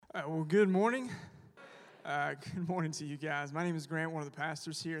Well, good morning. Good morning to you guys. My name is Grant, one of the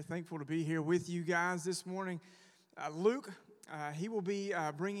pastors here. Thankful to be here with you guys this morning. Luke, he will be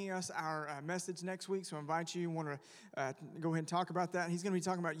bringing us our message next week, so I invite you. Want to go ahead and talk about that. He's going to be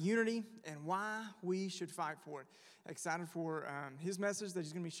talking about unity and why we should fight for it. Excited for his message that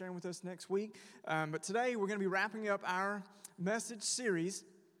he's going to be sharing with us next week. But today we're going to be wrapping up our message series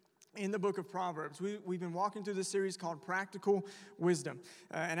in the book of Proverbs. We've been walking through this series called Practical Wisdom.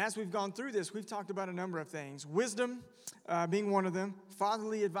 And as we've gone through this, we've talked about a number of things. Wisdom being one of them,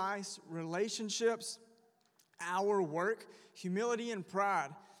 fatherly advice, relationships, our work, humility and pride,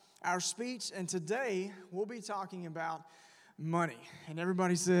 our speech, and today we'll be talking about money. And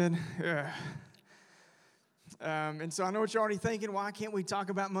everybody said, ugh. And so I know what you're already thinking, why can't we talk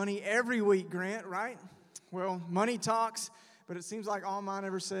about money every week, Grant, right? Well, money talks, but it seems like all mine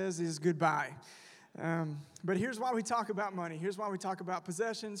ever says is goodbye. But here's why we talk about money. Here's why we talk about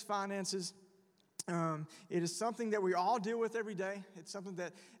possessions, finances. It is something that we all deal with every day. It's something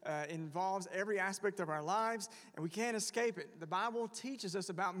that involves every aspect of our lives, and we can't escape it. The Bible teaches us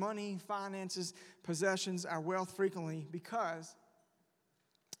about money, finances, possessions, our wealth frequently because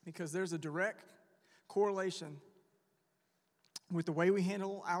there's a direct correlation with the way we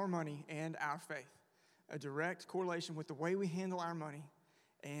handle our money and our faith. A direct correlation with the way we handle our money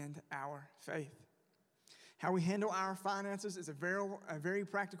and our faith. How we handle our finances is a very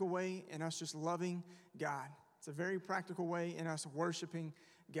practical way in us just loving God. It's a very practical way in us worshiping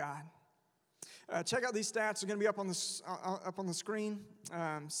God. Check out these stats. They're going to be up on the screen.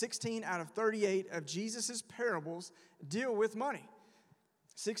 16 out of 38 of Jesus' parables deal with money.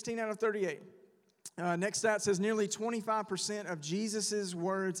 16 out of 38. Next stat says nearly 25% of Jesus'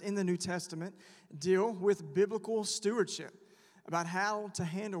 words in the New Testament deal with biblical stewardship, about how to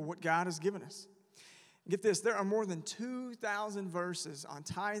handle what God has given us. Get this, there are more than 2,000 verses on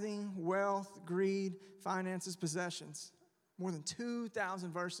tithing, wealth, greed, finances, possessions. More than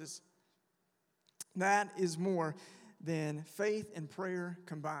 2,000 verses. That is more than faith and prayer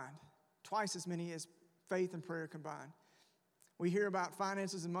combined. Twice as many as faith and prayer combined. We hear about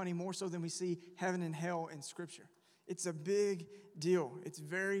finances and money more so than we see heaven and hell in Scripture. It's a big deal. It's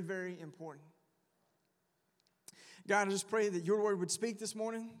very, very important. God, I just pray that your word would speak this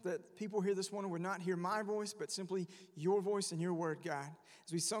morning, that people here this morning would not hear my voice, but simply your voice and your word, God.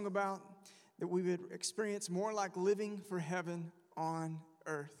 As we sung about, that we would experience more like living for heaven on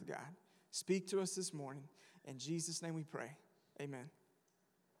earth, God. Speak to us this morning. In Jesus' name we pray. Amen.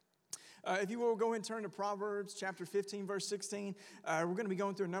 If you will, go ahead and turn to Proverbs chapter 15, verse 16. We're going to be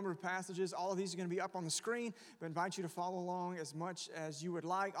going through a number of passages. All of these are going to be up on the screen, but I invite you to follow along as much as you would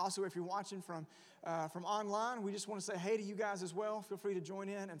like. Also, if you're watching from online, we just want to say hey to you guys as well. Feel free to join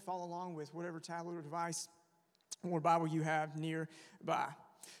in and follow along with whatever tablet or device or Bible you have nearby.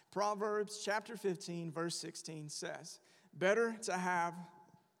 Proverbs chapter 15, verse 16 says, "Better to have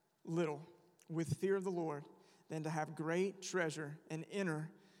little with fear of the Lord than to have great treasure and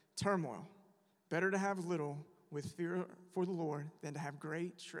inner turmoil. Better to have little with fear for the Lord than to have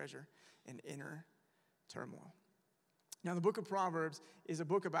great treasure and inner turmoil." Now, the book of Proverbs is a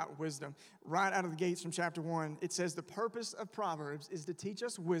book about wisdom. Right out of the gates from chapter 1, it says the purpose of Proverbs is to teach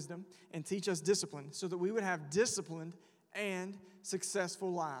us wisdom and teach us discipline so that we would have disciplined and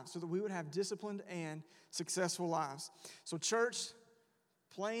successful lives. So that we would have disciplined and successful lives. So church,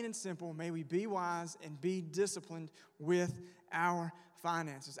 plain and simple, may we be wise and be disciplined with our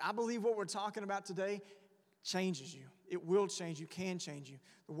finances. I believe what we're talking about today changes you. It will change you, can change you.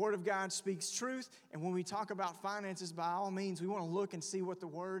 The Word of God speaks truth, and when we talk about finances, by all means, we want to look and see what the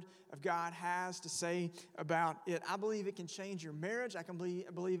Word of God has to say about it. I believe it can change your marriage. I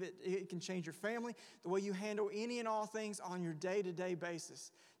believe it can change your family, the way you handle any and all things on your day-to-day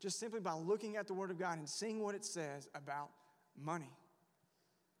basis, just simply by looking at the Word of God and seeing what it says about money.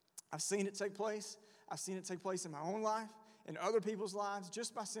 I've seen it take place. I've seen it take place in my own life, in other people's lives,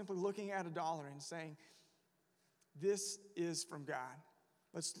 just by simply looking at a dollar and saying, this is from God.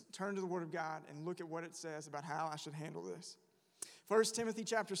 Let's turn to the Word of God and look at what it says about how I should handle this. 1 Timothy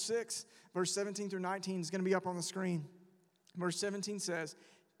chapter 6, verse 17 through 19 is going to be up on the screen. Verse 17 says,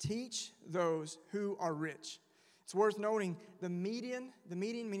 "Teach those who are rich." It's worth noting the median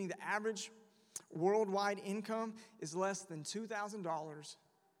meaning the average worldwide income is less than $2,000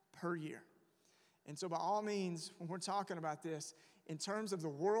 per year. And so by all means, when we're talking about this, in terms of the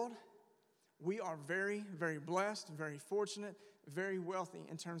world, we are very, very blessed, very fortunate, very wealthy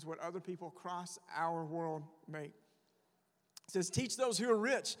in terms of what other people across our world make. It says, "Teach those who are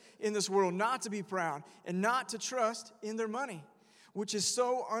rich in this world not to be proud and not to trust in their money, which is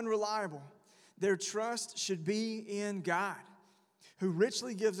so unreliable. Their trust should be in God." who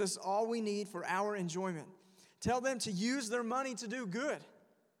richly gives us all we need for our enjoyment. Tell them to use their money to do good.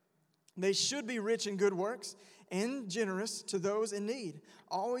 They should be rich in good works and generous to those in need,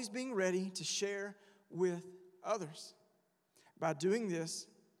 always being ready to share with others. By doing this,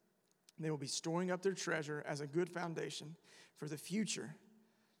 they will be storing up their treasure as a good foundation for the future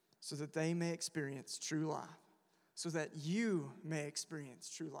so that they may experience true life, so that you may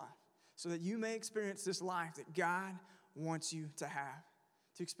experience true life, so that you may experience this life that God wants you to have,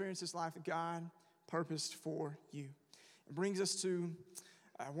 to experience this life that God purposed for you. It brings us to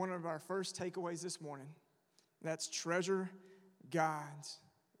one of our first takeaways this morning. That's treasure God's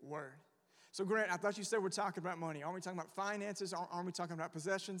word. So, Grant, I thought you said we're talking about money. Aren't we talking about finances? Aren't we talking about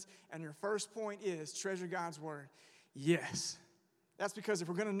possessions? And your first point is treasure God's word. Yes. That's because if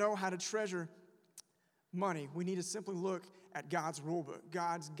we're going to know how to treasure money, we need to simply look at God's rule book,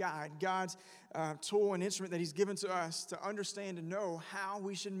 God's guide, God's tool and instrument that He's given to us to understand and know how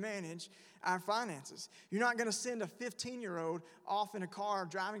we should manage our finances. You're not going to send a 15-year-old off in a car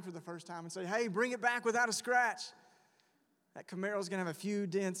driving for the first time and say, hey, bring it back without a scratch. That Camaro's going to have a few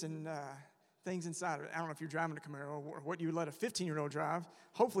dents and things inside of it. I don't know if you're driving a Camaro or what you would let a 15-year-old drive.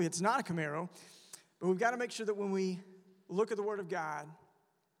 Hopefully it's not a Camaro. But we've got to make sure that when we look at the Word of God,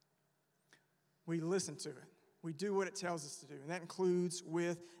 we listen to it. We do what it tells us to do. And that includes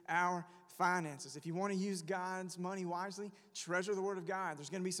with our finances. If you want to use God's money wisely, treasure the Word of God. There's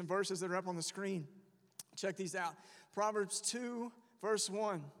going to be some verses that are up on the screen. Check these out. Proverbs 2, verse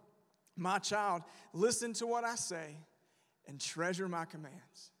 1. My child, listen to what I say and treasure my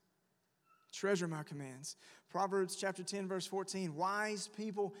commands. Treasure my commands. Proverbs chapter 10, verse 14. Wise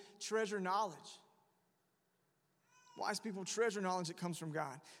people treasure knowledge. Wise people treasure knowledge that comes from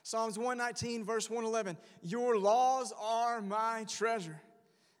God. Psalms 119, verse 111. Your laws are my treasure.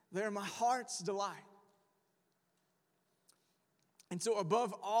 They're my heart's delight. And so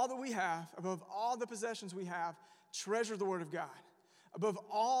above all that we have, above all the possessions we have, treasure the Word of God. Above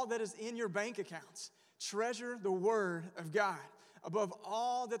all that is in your bank accounts, treasure the Word of God. Above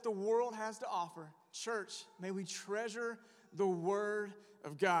all that the world has to offer, church, may we treasure the Word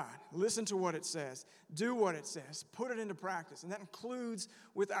of God. Listen to what it says. Do what it says. Put it into practice. And that includes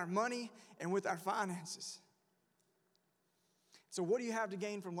with our money and with our finances. So what do you have to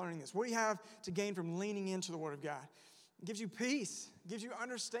gain from learning this? What do you have to gain from leaning into the Word of God? It gives you peace. It gives you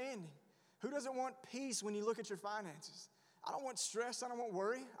understanding. Who doesn't want peace when you look at your finances? I don't want stress. I don't want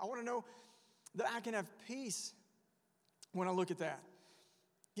worry. I want to know that I can have peace when I look at that.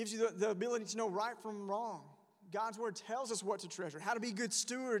 It gives you the ability to know right from wrong. God's Word tells us what to treasure, how to be good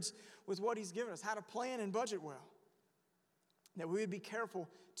stewards with what He's given us, how to plan and budget well. That we would be careful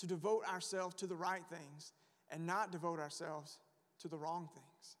to devote ourselves to the right things and not devote ourselves to the wrong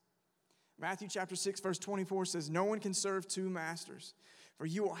things. Matthew chapter 6, verse 24 says, no one can serve two masters, for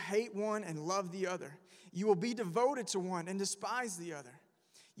you will hate one and love the other. You will be devoted to one and despise the other.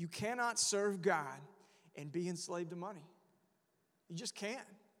 You cannot serve God and be enslaved to money. You just can't.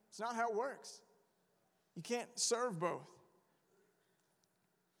 It's not how it works. You can't serve both.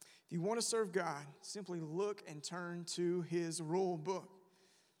 If you want to serve God, simply look and turn to His rule book.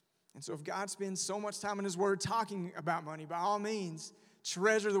 And so if God spends so much time in His Word talking about money, by all means,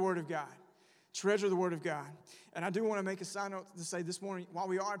 treasure the Word of God. Treasure the Word of God. And I do want to make a side note to say this morning, while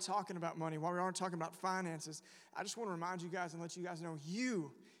we are talking about money, while we are talking about finances, I just want to remind you guys and let you guys know,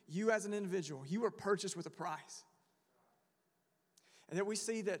 you as an individual, you were purchased with a price. And that we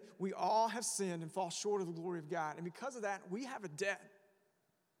see that we all have sinned and fall short of the glory of God. And because of that, we have a debt.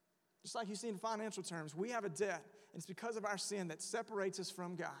 Just like you see in financial terms, we have a debt. And it's because of our sin that separates us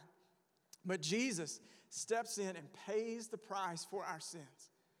from God. But Jesus steps in and pays the price for our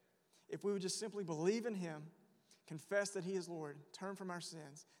sins. If we would just simply believe in Him, confess that He is Lord, turn from our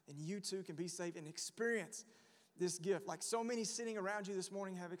sins, then you too can be saved and experience this gift. Like so many sitting around you this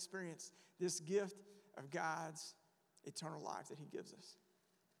morning have experienced this gift of God's eternal life that He gives us.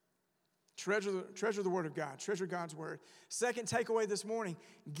 Treasure the Word of God. Treasure God's Word. Second takeaway this morning,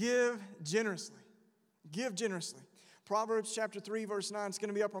 give generously. Give generously. Proverbs chapter 3, verse 9, it's going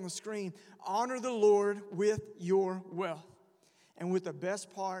to be up on the screen. Honor the Lord with your wealth and with the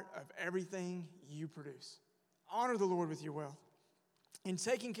best part of everything you produce. Honor the Lord with your wealth. In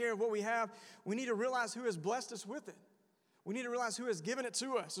taking care of what we have, we need to realize who has blessed us with it. We need to realize who has given it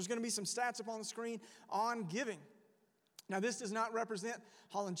to us. There's going to be some stats up on the screen on giving. Now, this does not represent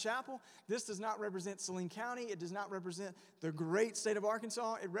Holland Chapel. This does not represent Saline County. It does not represent the great state of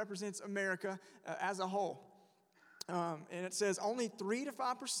Arkansas. It represents America as a whole. And it says only 3 to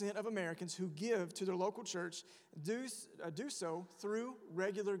 5% of Americans who give to their local church do so through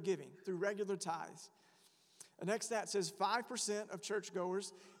regular giving, through regular tithes. The next stat says 5% of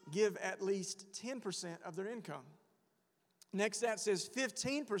churchgoers give at least 10% of their income. Next stat says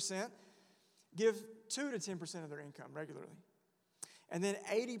 15% give 2 to 10% of their income regularly. And then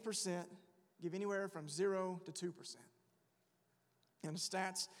 80% give anywhere from 0 to 2%. And the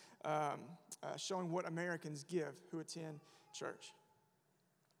stats showing what Americans give who attend church.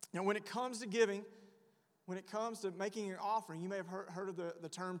 Now, when it comes to giving, when it comes to making an offering, you may have heard of the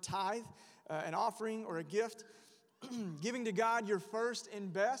term tithe, an offering or a gift. Giving to God your first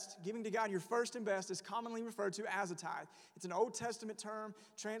and best. Giving to God your first and best is commonly referred to as a tithe. It's an Old Testament term.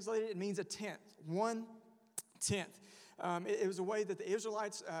 Translated, it means a tenth. 1/10. It was a way that the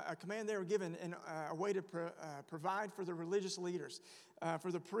Israelites, a command they were given, and a way to provide for the religious leaders,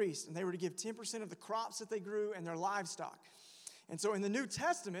 for the priests. And they were to give 10% of the crops that they grew and their livestock. And so in the New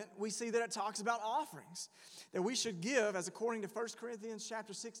Testament, we see that it talks about offerings. That we should give, as according to 1 Corinthians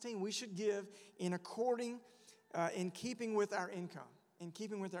chapter 16, we should give in keeping with our income. In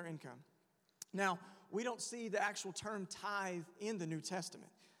keeping with our income. Now, we don't see the actual term tithe in the New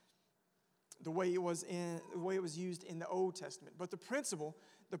Testament, the way it was used in the Old Testament. But the principle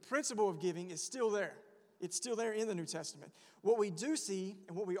of giving is still there. It's still there in the New Testament. What we do see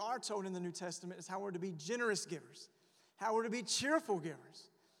and what we are told in the New Testament is how we're to be generous givers, how we're to be cheerful givers,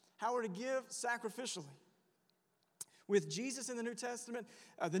 how we're to give sacrificially. With Jesus in the New Testament,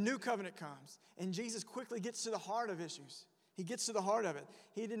 the new covenant comes, and Jesus quickly gets to the heart of issues. He gets to the heart of it.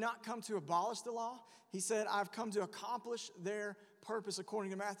 He did not come to abolish the law. He said, I've come to accomplish their purpose,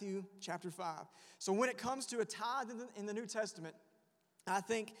 according to Matthew chapter 5. So when it comes to a tithe in the New Testament, I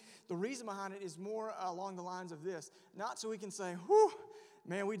think the reason behind it is more along the lines of this. Not so we can say, whew,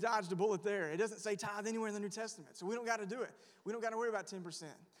 man, we dodged a bullet there. It doesn't say tithe anywhere in the New Testament, so we don't got to do it. We don't got to worry about 10%.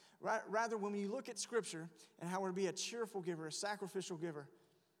 Rather, when you look at Scripture and how we're to be a cheerful giver, a sacrificial giver,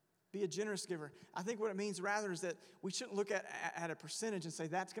 be a generous giver, I think what it means rather is that we shouldn't look at a percentage and say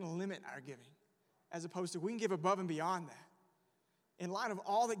that's going to limit our giving, as opposed to we can give above and beyond that. In light of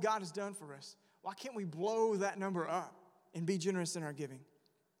all that God has done for us, why can't we blow that number up and be generous in our giving?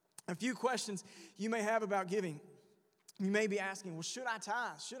 A few questions you may have about giving. You may be asking, well, should I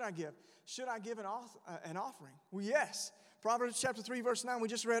tithe? Should I give? Should I give an offering? Well, yes. Proverbs chapter 3, verse 9, we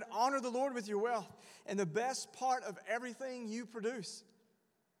just read, honor the Lord with your wealth and the best part of everything you produce.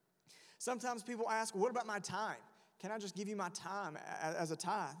 Sometimes people ask, well, what about my time? Can I just give you my time as a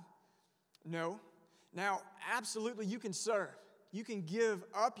tithe? No. Now, absolutely, you can serve. You can give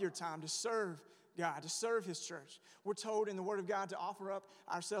up your time to serve God, to serve His church. We're told in the Word of God to offer up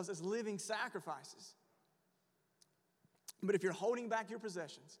ourselves as living sacrifices. But if you're holding back your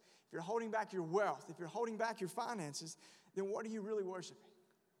possessions, if you're holding back your wealth, if you're holding back your finances, then what are you really worshiping?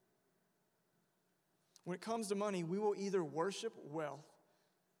 When it comes to money, we will either worship wealth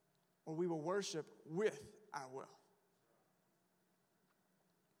or we will worship with our wealth.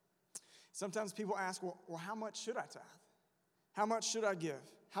 Sometimes people ask, well, how much should I tithe? How much should I give?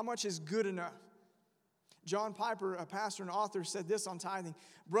 How much is good enough? John Piper, a pastor and author, said this on tithing.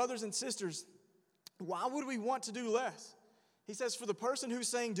 Brothers and sisters, why would we want to do less? He says, for the person who's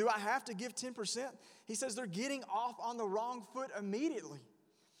saying, do I have to give 10%? He says they're getting off on the wrong foot immediately.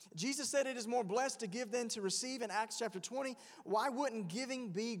 Jesus said it is more blessed to give than to receive in Acts chapter 20. Why wouldn't giving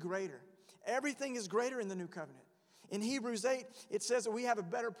be greater? Everything is greater in the new covenant. In Hebrews 8, it says that we have a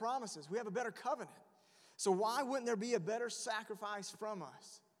better promises. We have a better covenant. So why wouldn't there be a better sacrifice from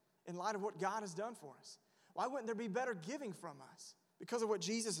us in light of what God has done for us? Why wouldn't there be better giving from us because of what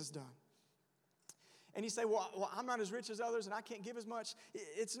Jesus has done? And you say, well, I'm not as rich as others and I can't give as much.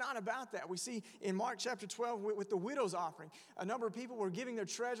 It's not about that. We see in Mark chapter 12 with the widow's offering, a number of people were giving their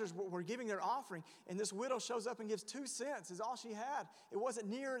treasures, were giving their offering, and this widow shows up and gives 2 cents is all she had. It wasn't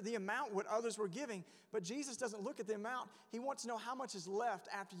near the amount what others were giving, but Jesus doesn't look at the amount. He wants to know how much is left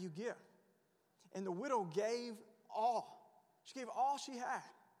after you give. And the widow gave all. She gave all she had.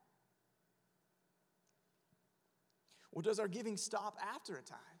 Well, does our giving stop after a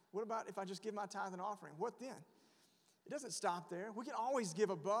tithe? What about if I just give my tithe and offering? What then? It doesn't stop there. We can always give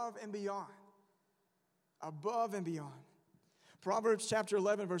above and beyond. Above and beyond. Proverbs chapter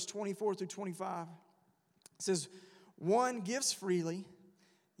 11, verse 24 through 25 says, one gives freely,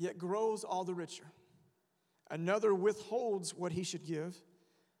 yet grows all the richer. Another withholds what he should give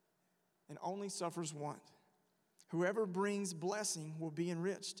and only suffers want. Whoever brings blessing will be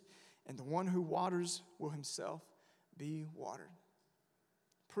enriched, and the one who waters will himself be watered.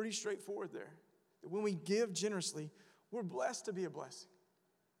 Pretty straightforward there. That when we give generously, we're blessed to be a blessing.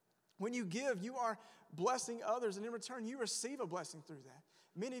 When you give, you are blessing others, and in return, you receive a blessing through that.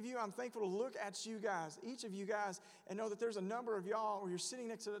 Many of you, I'm thankful to look at you guys, each of you guys, and know that there's a number of y'all, or you're sitting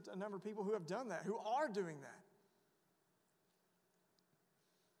next to a number of people who have done that, who are doing that.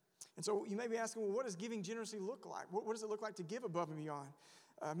 And so you may be asking, well, what does giving generously look like? What does it look like to give above and beyond?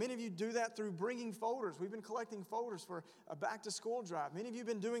 Many of you do that through bringing folders. We've been collecting folders for a back-to-school drive. Many of you have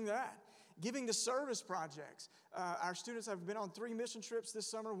been doing that. Giving to service projects. Our students have been on 3 mission trips this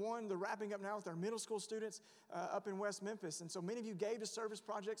summer. One, they're wrapping up now with our middle school students up in West Memphis. And so many of you gave to service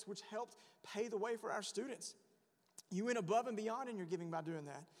projects, which helped pay the way for our students. You went above and beyond in your giving by doing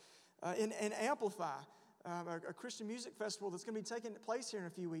that. And Amplify, a Christian music festival that's going to be taking place here in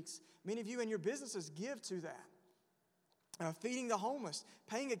a few weeks. Many of you and your businesses give to that. Feeding the homeless,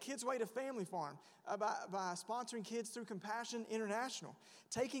 paying a Kids Way to Family Farm by sponsoring kids through Compassion International,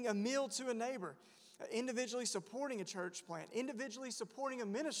 taking a meal to a neighbor, individually supporting a church plant, individually supporting a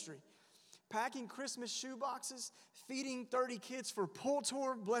ministry, packing Christmas shoe boxes, feeding 30 kids for Pull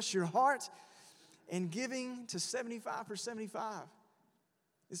Tour, bless your heart, and giving to 75 for 75.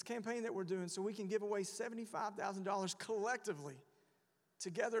 This campaign that we're doing so we can give away $75,000 collectively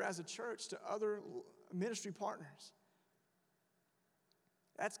together as a church to other ministry partners.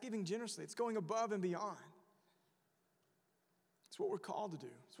 That's giving generously. It's going above and beyond. It's what we're called to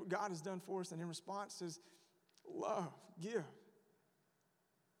do. It's what God has done for us. And in response says, love, give.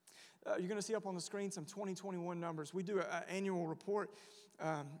 You're going to see up on the screen some 2021 numbers. We do an annual report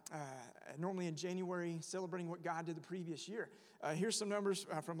normally in January celebrating what God did the previous year. Here's some numbers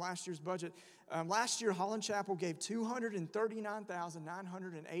from last year's budget. Last year, Holland Chapel gave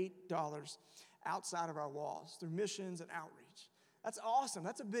 $239,908 outside of our walls through missions and outreach. That's awesome.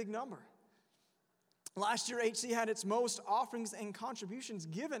 That's a big number. Last year, HC had its most offerings and contributions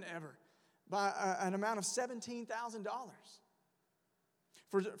given ever by an amount of $17,000.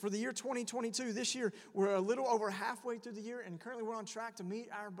 For the year 2022, this year, we're a little over halfway through the year, and currently we're on track to meet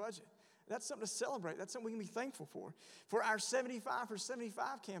our budget. That's something to celebrate. That's something we can be thankful for. For our 75 for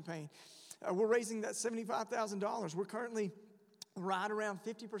 75 campaign, we're raising that $75,000. We're currently right around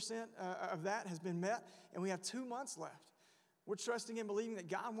 50% of that has been met, and we have 2 months left. We're trusting and believing that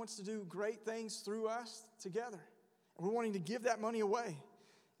God wants to do great things through us together. And we're wanting to give that money away.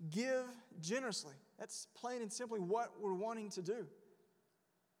 Give generously. That's plain and simply what we're wanting to do.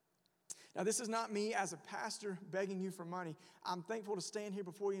 Now, this is not me as a pastor begging you for money. I'm thankful to stand here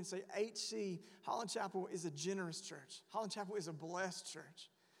before you and say, HC, Holland Chapel is a generous church. Holland Chapel is a blessed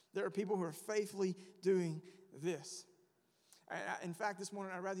church. There are people who are faithfully doing this. In fact, this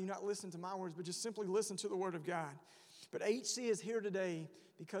morning, I'd rather you not listen to my words, but just simply listen to the Word of God. But HC is here today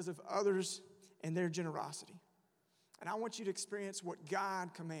because of others and their generosity. And I want you to experience what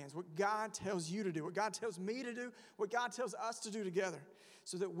God commands, what God tells you to do, what God tells me to do, what God tells us to do together,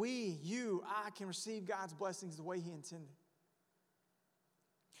 so that we, you, I can receive God's blessings the way He intended.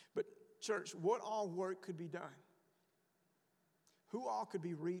 But church, what all work could be done? Who all could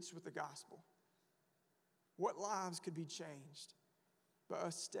be reached with the gospel? What lives could be changed by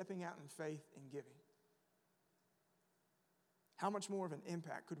us stepping out in faith and giving? How much more of an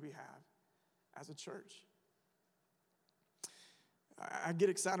impact could we have as a church? I get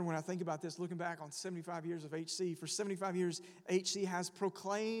excited when I think about this, looking back on 75 years of HC. For 75 years, HC has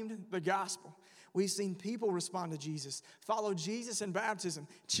proclaimed the gospel. We've seen people respond to Jesus, follow Jesus in baptism.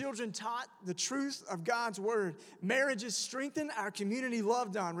 Children taught the truth of God's word. Marriages strengthened, our community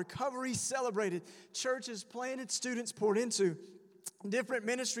loved on. Recovery celebrated. Churches planted, students poured into. Different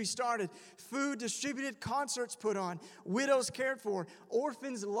ministries started, food distributed, concerts put on, widows cared for,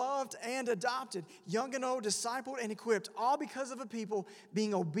 orphans loved and adopted, young and old discipled and equipped, all because of a people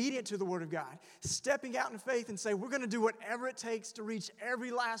being obedient to the Word of God, stepping out in faith and say, we're going to do whatever it takes to reach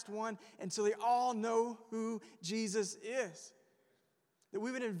every last one until they all know who Jesus is. That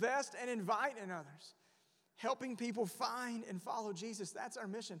we would invest and invite in others, helping people find and follow Jesus. That's our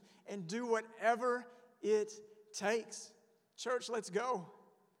mission, and do whatever it takes. Church, let's go.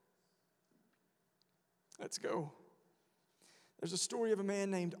 Let's go. There's a story of a man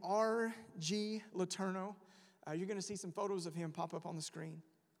named R.G. Letourneau. You're going to see some photos of him pop up on the screen.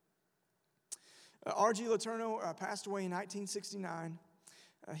 R.G. Letourneau passed away in 1969.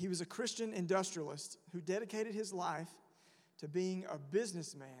 He was a Christian industrialist who dedicated his life to being a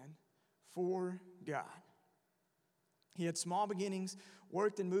businessman for God. He had small beginnings,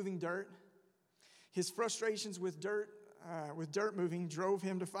 worked in moving dirt. His frustrations with dirt moving drove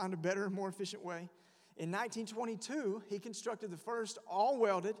him to find a better, more efficient way. In 1922, he constructed the first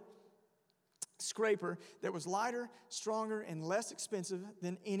all-welded scraper that was lighter, stronger, and less expensive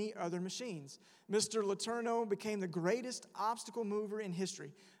than any other machines. Mr. Letourneau became the greatest obstacle mover in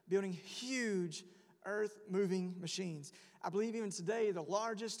history, building huge earth-moving machines. I believe even today, the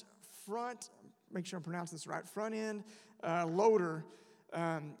largest front-end loader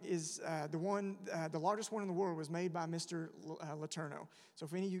is the largest one in the world was made by Mr. Letourneau. So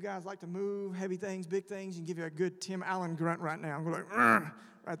if any of you guys like to move heavy things, big things, you can give you a good Tim Allen grunt right now. I'm going like,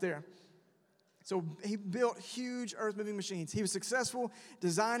 right there. So he built huge earth-moving machines. He was successful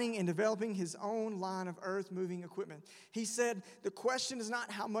designing and developing his own line of earth-moving equipment. He said, the question is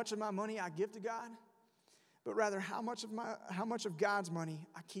not how much of my money I give to God, but rather how much of God's money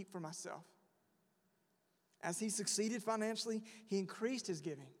I keep for myself. As he succeeded financially, he increased his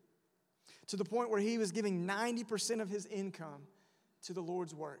giving to the point where he was giving 90% of his income to the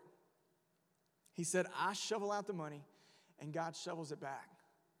Lord's work. He said, I shovel out the money, and God shovels it back.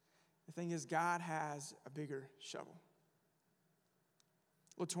 The thing is, God has a bigger shovel.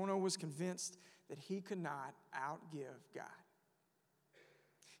 Letourneau was convinced that he could not outgive God.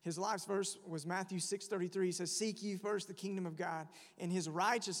 His life's verse was Matthew 6:33. He says, seek ye first the kingdom of God and his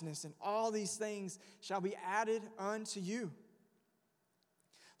righteousness, and all these things shall be added unto you.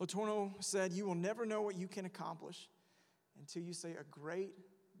 Letourneau said, you will never know what you can accomplish until you say a great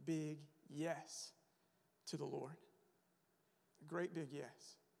big yes to the Lord. A great big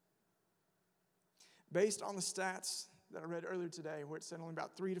yes. Based on the stats that I read earlier today, where it said only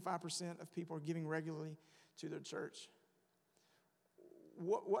about 3 to 5% of people are giving regularly to their church,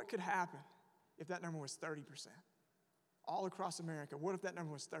 what could happen if that number was 30%? All across America, what if that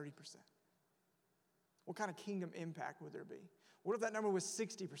number was 30%? What kind of kingdom impact would there be? What if that number was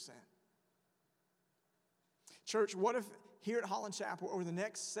 60%? Church, what if here at Holland Chapel, over the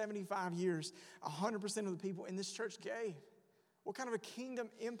next 75 years, 100% of the people in this church gave? What kind of a kingdom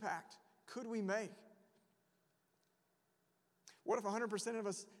impact could we make? What if 100% of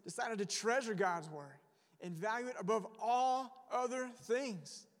us decided to treasure God's word and value it above all other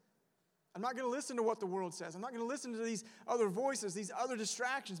things? I'm not going to listen to what the world says. I'm not going to listen to these other voices, these other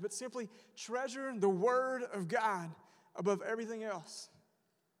distractions, but simply treasure the word of God above everything else.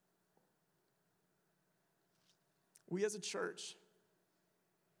 We as a church,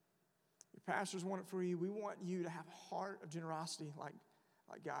 your pastors want it for you. We want you to have a heart of generosity like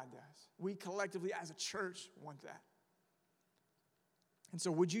God does. We collectively as a church want that. And so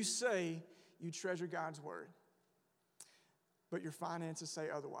would you say you treasure God's word, but your finances say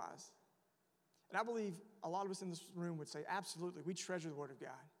otherwise? And I believe a lot of us in this room would say, absolutely, we treasure the word of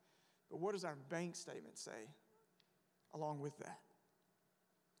God. But what does our bank statement say along with that?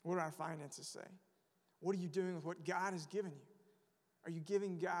 What do our finances say? What are you doing with what God has given you? Are you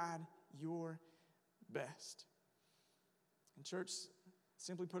giving God your best? And church,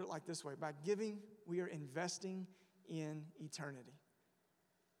 simply put it like this way. By giving, we are investing in eternity.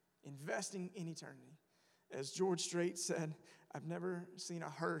 Investing in eternity. As George Strait said, I've never seen a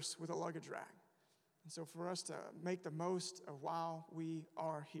hearse with a luggage rack. And so for us to make the most of while we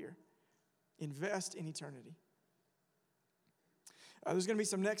are here, invest in eternity. There's going to be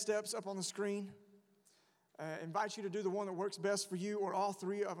some next steps up on the screen. Invite you to do the one that works best for you or all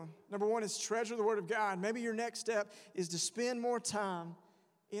three of them. Number one is treasure the word of God. Maybe your next step is to spend more time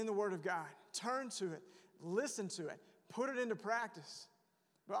in the word of God. Turn to it. Listen to it. Put it into practice.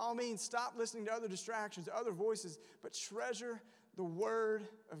 By all means, stop listening to other distractions, other voices, but treasure the word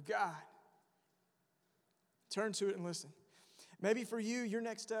of God. Turn to it and listen. Maybe for you, your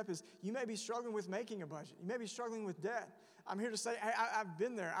next step is you may be struggling with making a budget. You may be struggling with debt. I'm here to say, hey, I've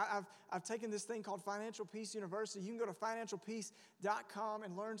been there. I've taken this thing called Financial Peace University. You can go to financialpeace.com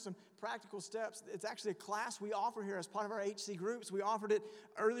and learn some practical steps. It's actually a class we offer here as part of our HC groups. We offered it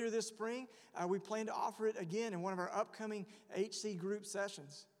earlier this spring. We plan to offer it again in one of our upcoming HC group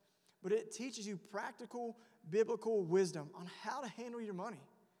sessions. But it teaches you practical biblical wisdom on how to handle your money.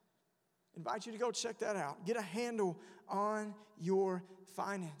 Invite you to go check that out. Get a handle on your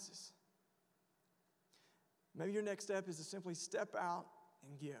finances. Maybe your next step is to simply step out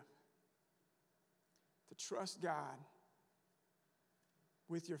and give. To trust God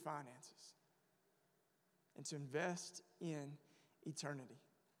with your finances. And to invest in eternity.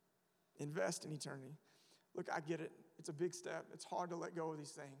 Invest in eternity. Look, I get it. It's a big step. It's hard to let go of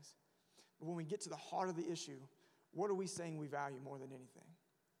these things. But when we get to the heart of the issue, what are we saying we value more than anything?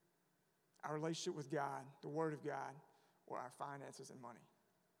 Our relationship with God, the Word of God, or our finances and money?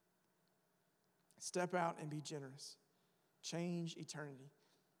 Step out and be generous. Change eternity.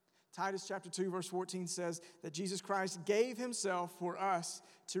 Titus chapter 2, verse 14 says that Jesus Christ gave himself for us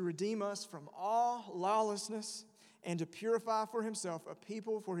to redeem us from all lawlessness and to purify for himself a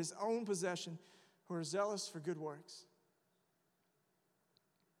people for his own possession who are zealous for good works.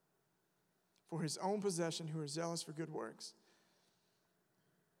 For his own possession who are zealous for good works.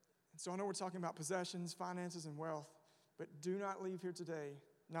 And so I know we're talking about possessions, finances, and wealth, but do not leave here today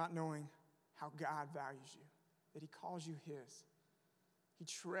not knowing how God values you, that he calls you his. He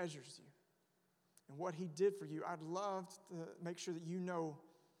treasures you. And what he did for you, I'd love to make sure that you know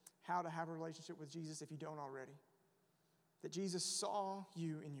how to have a relationship with Jesus if you don't already. That Jesus saw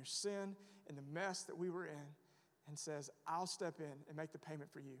you in your sin, in the mess that we were in, and says, I'll step in and make the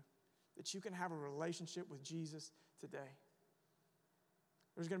payment for you. That you can have a relationship with Jesus today.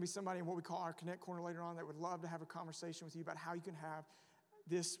 There's going to be somebody in what we call our Connect Corner later on that would love to have a conversation with you about how you can have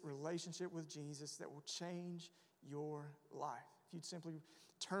this relationship with Jesus that will change your life. If you'd simply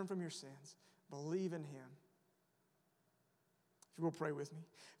turn from your sins, believe in him. If you will, pray with me.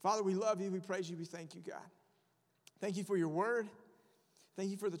 Father, we love you, we praise you, we thank you, God. Thank you for your word.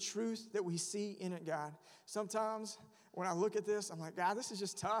 Thank you for the truth that we see in it, God. Sometimes when I look at this, I'm like, God, this is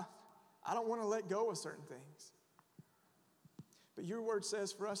just tough. I don't want to let go of certain things. But your word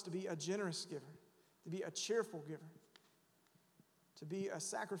says for us to be a generous giver, to be a cheerful giver, to be a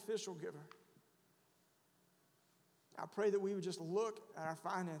sacrificial giver. I pray that we would just look at our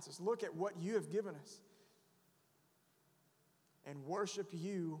finances, look at what you have given us, and worship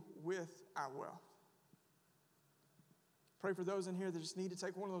you with our wealth. Pray for those in here that just need to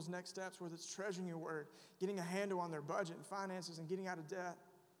take one of those next steps, whether it's treasuring your word, getting a handle on their budget and finances and getting out of debt,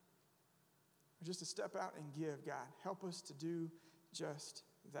 or just to step out and give. God, help us to do just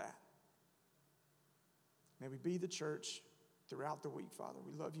that. May we be the church throughout the week, Father.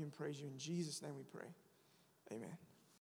 We love you and praise you. In Jesus' name we pray. Amen.